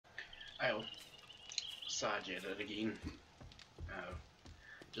I'll sarge at it again.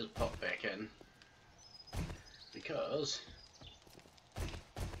 Just pop back in because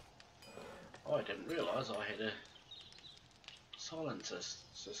I didn't realise I had a silencer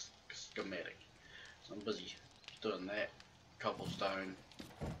schematic. So I'm busy doing that. Cobblestone,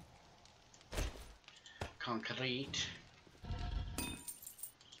 concrete,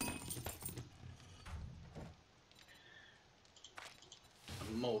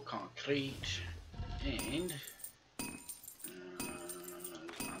 more concrete, and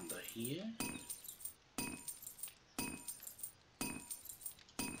under here. I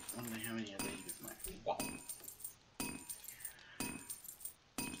wonder how many of these we've made. Wow.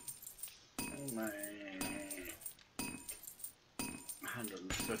 We'll make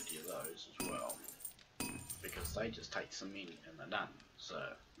 150 of those as well, because they just take cement and they're done.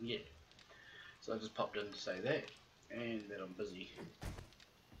 So yeah, so I just popped in to say that, and that I'm busy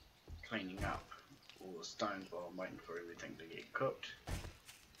cleaning up all the stones while I'm waiting for everything to get cooked.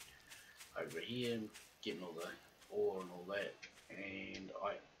 Over here, getting all the ore and all that, and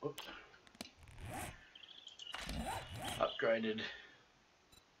I upgraded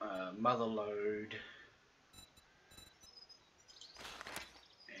mother load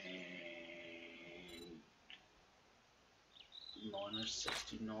and miner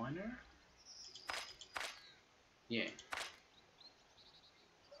 69er. Yeah,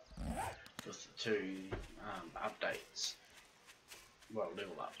 with the two updates, well,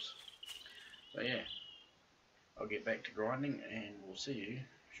 level ups. So yeah, I'll get back to grinding and we'll see you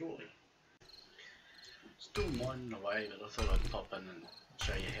shortly. Still mining away, but I thought I'd pop in and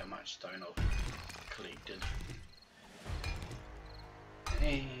show you how much stone I've collected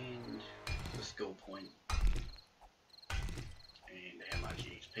and the skill point and how much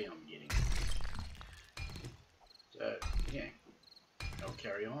XP I'm getting. So yeah, I'll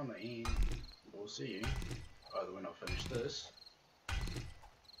carry on and we'll see you either when I finish this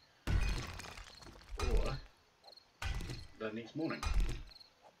or the next morning.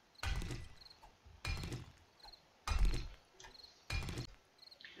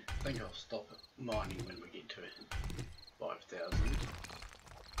 I think I'll stop mining when we get to 5,000,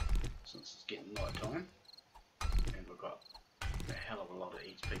 since it's getting night time and we've got a hell of a lot of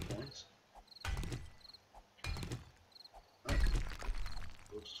XP points. Okay.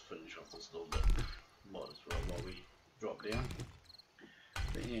 We'll just finish off this little bit, might as well while we drop down.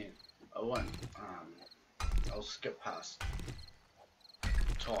 But yeah, I won't, I'll skip past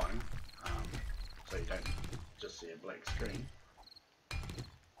time, so you don't just see a black screen.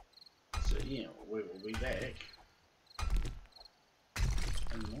 So yeah, we will be back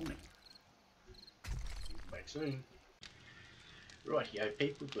in the morning. Back soon. Rightio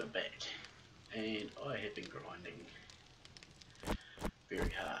people, we're back, and I have been grinding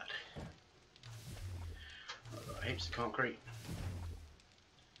very hard. I've got heaps of concrete,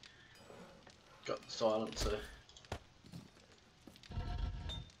 got the silencer,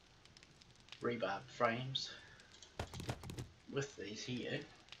 rebarb frames. With these here,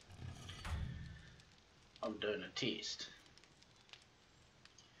 I'm doing a test.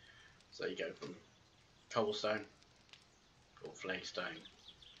 So you go from cobblestone or flagstone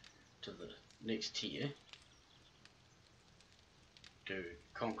to the next tier, to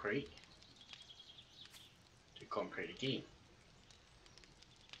concrete again.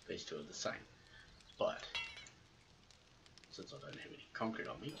 These two are the same, but since I don't have any concrete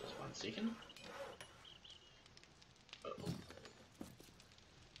on me, just 1 second.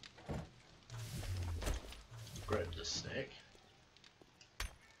 Grab this stack.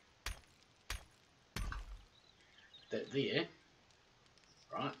 That there,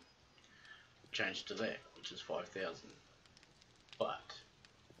 right, change to that, which is 5,000. But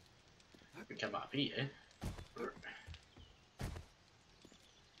if we come up here,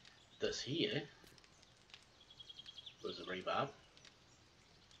 this here was a rebarb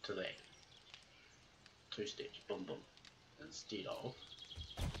to that. 2 steps, boom boom, instead of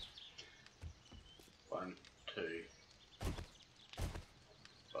 1, 2,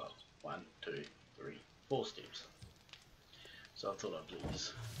 well, 1, 2, 3, 4 steps. So I thought I'd let you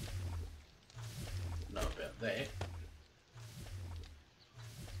know about that.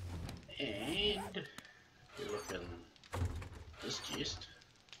 And if you look in this chest,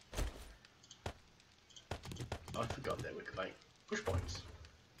 I forgot that we could make push bikes.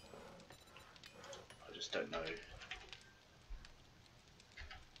 I just don't know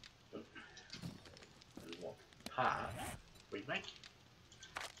in what part we make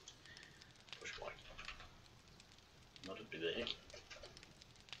push bike. Not a bit there.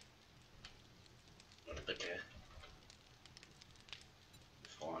 Not a bigger.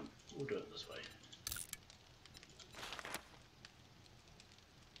 Fine. we'll do it this way.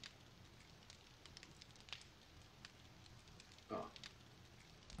 Oh.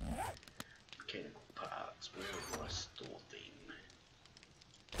 Mechanical parts, where do I store them?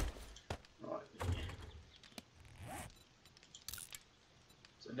 Right there.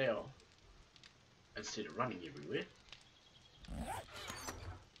 So now, instead of running everywhere,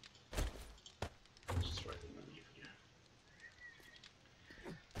 just throw them in here.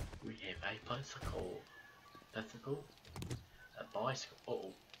 We have a bicycle, a bicycle.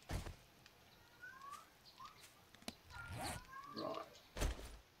 Uh-oh. Right.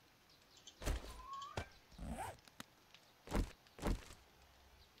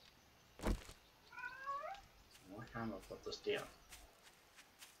 Why can't I put this down?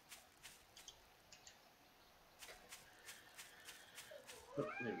 Oh,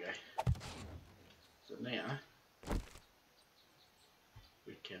 there we go. So now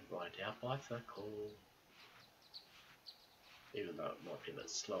we can ride our bicycle, even though it might be a bit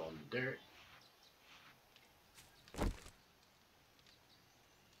slow on the dirt.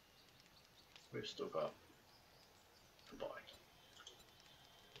 We've still got the bike.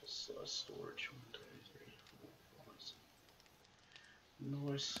 Storage 1, 2, 3, 4, 5.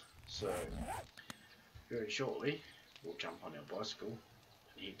 Nice. So very shortly we'll jump on our bicycle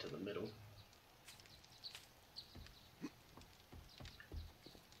and head to the middle.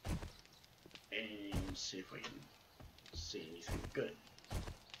 And see if we can see anything good.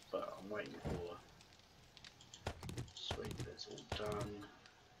 But I'm waiting for. Sweet, that's all done.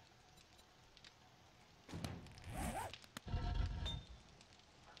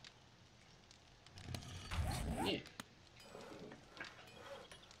 Yeah.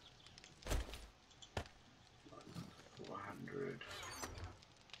 400.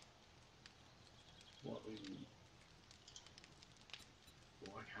 What we need.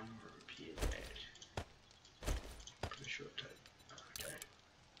 Why can't I repair that? Pretty sure it take. Okay.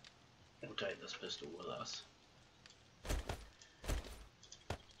 We'll take this pistol with us.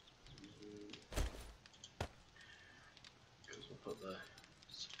 Because we'll put the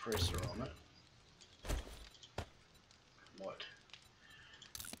suppressor on it. Might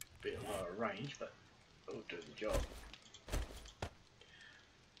be a lower range, but it'll do the job.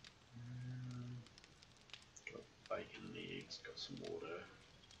 Got bacon and eggs, got some water.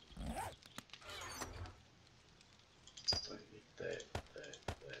 Don't need that.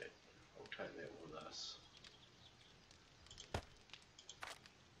 I'll take that with us.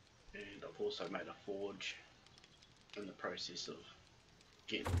 And I've also made a forge in the process of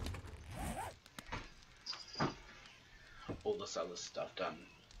getting all this other stuff done,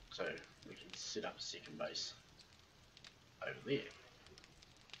 so we can set up a second base over there.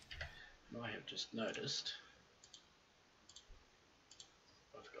 And I have just noticed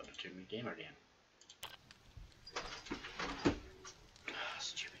I forgot to turn my camera down.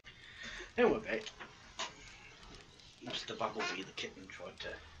 Stupid. And we're back. Mr. Bumblebee the kitten tried to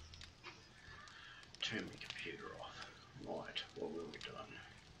turn my computer off. Right, what were we doing?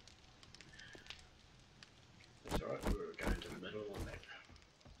 That's alright, we were going to the middle of the map.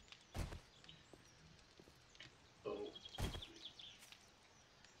 Oh.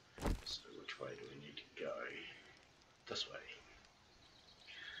 So which way do we need to go? This way.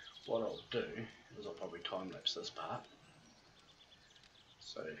 What I'll do is I'll probably time lapse this part,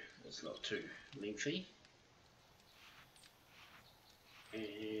 so it's not too lengthy. And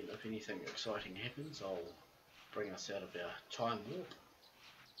if anything exciting happens, I'll bring us out of our time warp.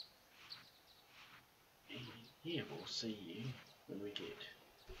 And yeah, we'll see you when we get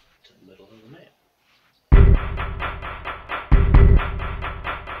to the middle of the map.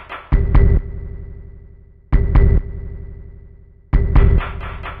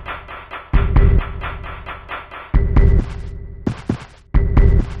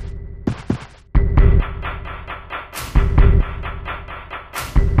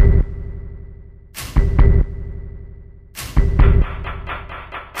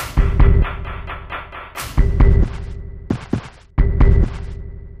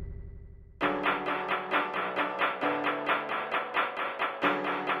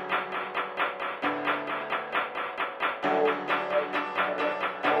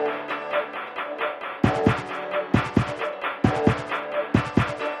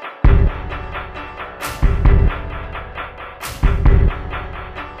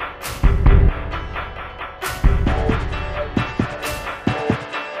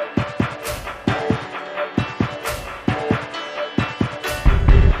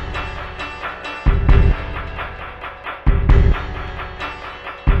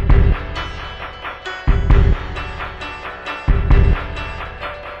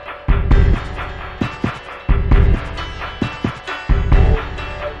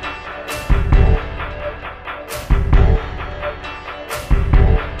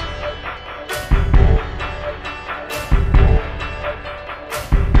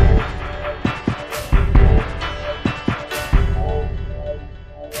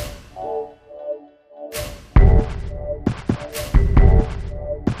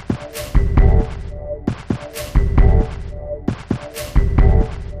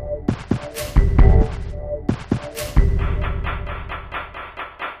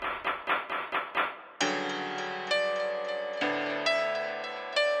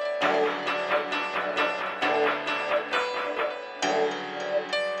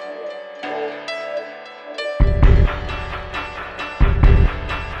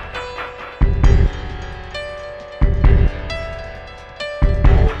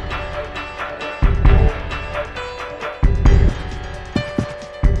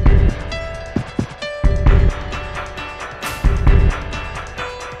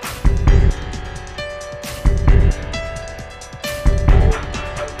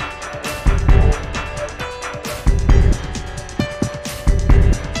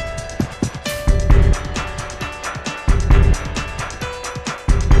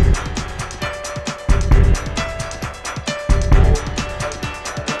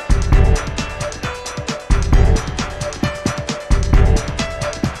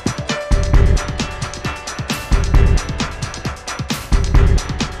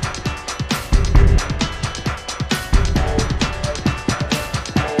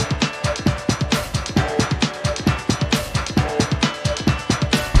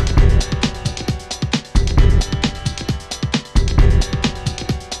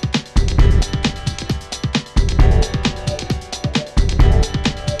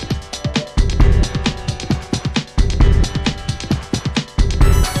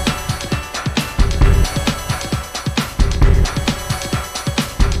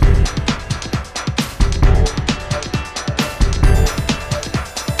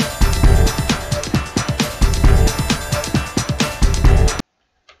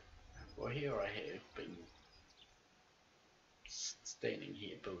 standing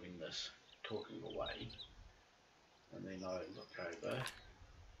here building this, talking away, and then I look over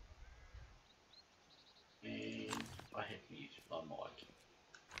and I have muted my mic.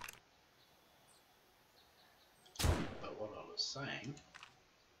 But what I was saying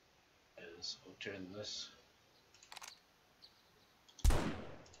is I'll turn this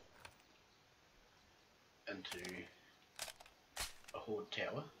into a horde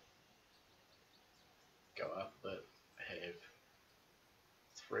tower, go up it, have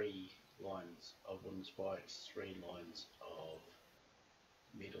 3 lines of wooden spikes, 3 lines of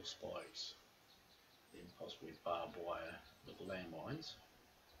metal spikes, then possibly barbed wire with landmines.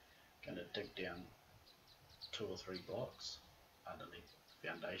 Gonna dig down 2 or 3 blocks underneath the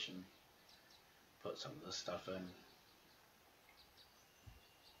foundation, put some of this stuff in,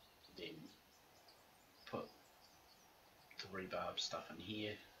 then put the rebarb stuff in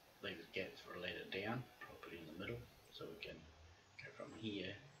here, leave a gap for a ladder down, probably in the middle, so we can go from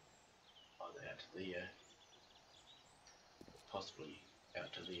here either out to there, possibly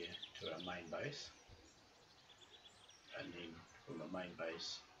out to there to our main base, and then from the main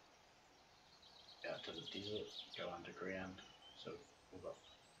base out to the desert, go underground, so we've got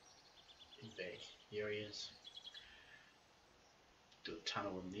back areas, do a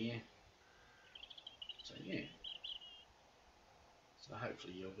tunnel in there, so yeah. So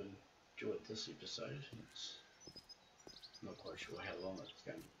hopefully you've enjoyed this episode. It's not quite sure how long it's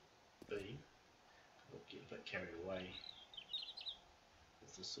going to be. I'll get a bit carried away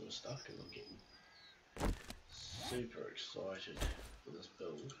with this sort of stuff because I'm getting super excited for this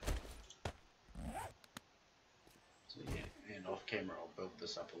build. So yeah, and off camera I'll build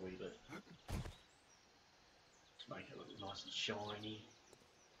this up a wee bit to make it look nice and shiny.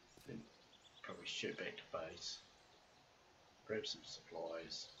 Then probably shoot back to base, grab some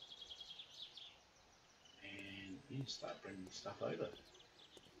supplies, and yeah, start bringing stuff over.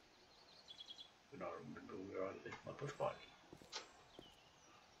 When I remember where I left my bush bike.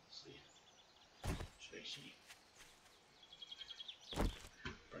 See, should actually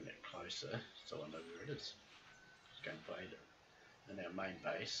bring it closer so I know where it is. Just go and find it. In our main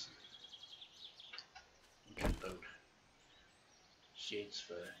base, we can build sheds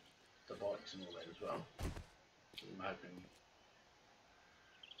for the bikes and all that as well. So I'm hoping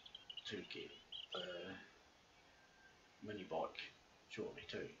to get the mini bike shortly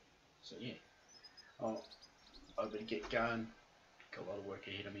too. So yeah, I better get going. Got a lot of work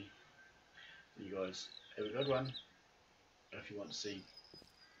ahead of me. You guys have a good one. If you want to see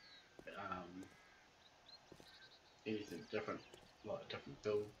anything different, like a different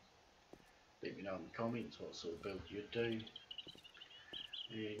build, let me know in the comments what sort of build you'd do. And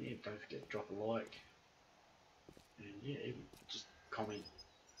yeah, don't forget to drop a like. And yeah, even just comment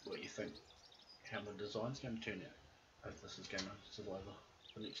what you think, how my design's going to turn out, if this is going to survive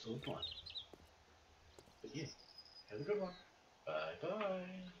the next horde night. But yeah, have a good one. Bye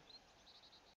bye.